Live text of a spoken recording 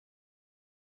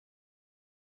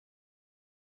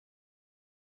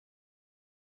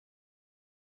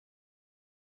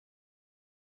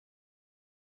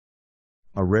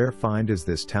A rare find is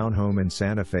this townhome in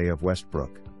Santa Fe of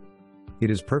Westbrook. It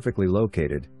is perfectly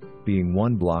located, being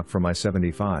 1 block from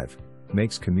I-75,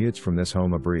 makes commutes from this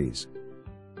home a breeze.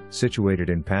 Situated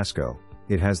in Pasco,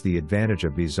 it has the advantage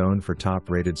of being zoned for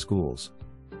top-rated schools.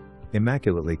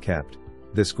 Immaculately kept,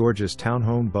 this gorgeous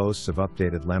townhome boasts of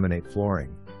updated laminate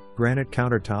flooring, granite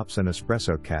countertops and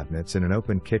espresso cabinets in an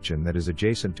open kitchen that is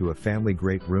adjacent to a family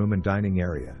great room and dining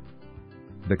area.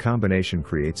 The combination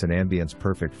creates an ambience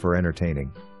perfect for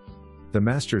entertaining. The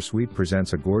master suite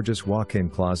presents a gorgeous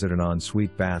walk-in closet and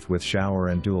en-suite bath with shower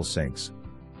and dual sinks.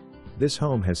 This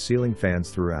home has ceiling fans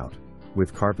throughout,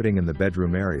 with carpeting in the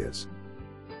bedroom areas.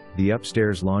 The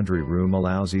upstairs laundry room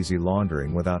allows easy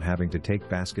laundering without having to take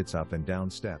baskets up and down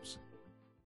steps.